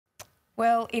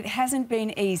Well, it hasn't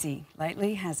been easy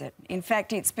lately, has it? In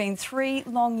fact, it's been 3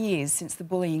 long years since the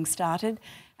bullying started,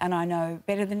 and I know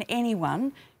better than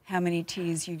anyone how many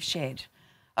tears you've shed.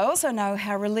 I also know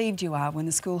how relieved you are when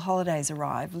the school holidays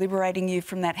arrive, liberating you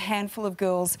from that handful of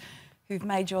girls who've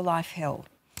made your life hell.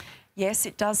 Yes,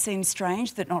 it does seem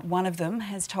strange that not one of them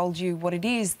has told you what it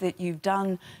is that you've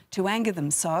done to anger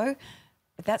them so,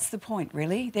 but that's the point,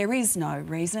 really. There is no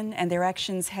reason, and their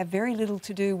actions have very little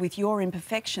to do with your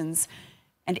imperfections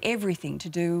and everything to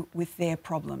do with their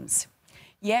problems.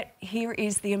 Yet, here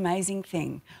is the amazing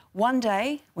thing. One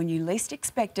day, when you least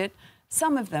expect it,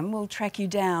 some of them will track you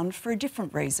down for a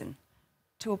different reason,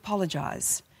 to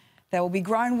apologise. They will be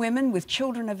grown women with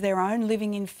children of their own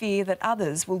living in fear that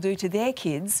others will do to their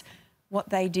kids what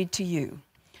they did to you.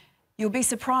 You'll be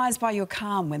surprised by your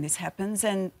calm when this happens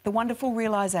and the wonderful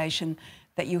realisation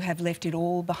that you have left it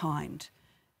all behind.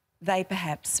 They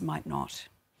perhaps might not.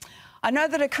 I know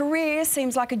that a career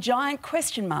seems like a giant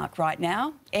question mark right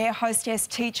now. Air hostess,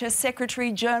 teacher,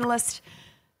 secretary, journalist.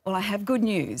 Well, I have good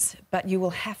news, but you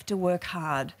will have to work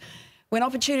hard. When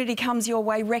opportunity comes your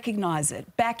way, recognise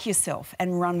it, back yourself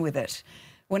and run with it.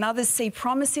 When others see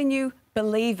promise in you,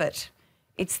 believe it.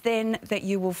 It's then that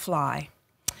you will fly.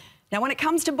 Now, when it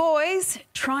comes to boys,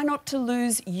 try not to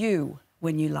lose you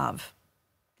when you love.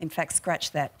 In fact,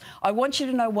 scratch that. I want you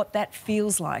to know what that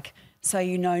feels like, so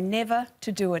you know never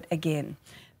to do it again.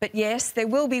 But yes, there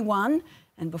will be one,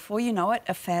 and before you know it,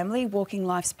 a family walking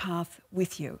life's path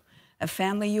with you. A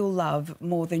family you'll love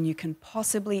more than you can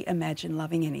possibly imagine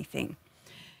loving anything.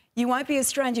 You won't be a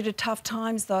stranger to tough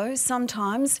times, though.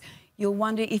 Sometimes you'll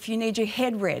wonder if you need your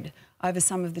head read over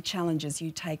some of the challenges you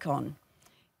take on.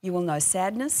 You will know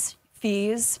sadness,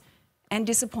 fears and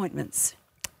disappointments.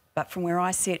 But from where I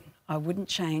sit, I wouldn't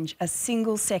change a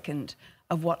single second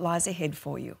of what lies ahead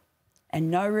for you.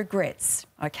 And no regrets,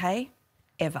 okay?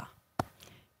 Ever.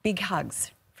 Big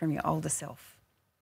hugs from your older self.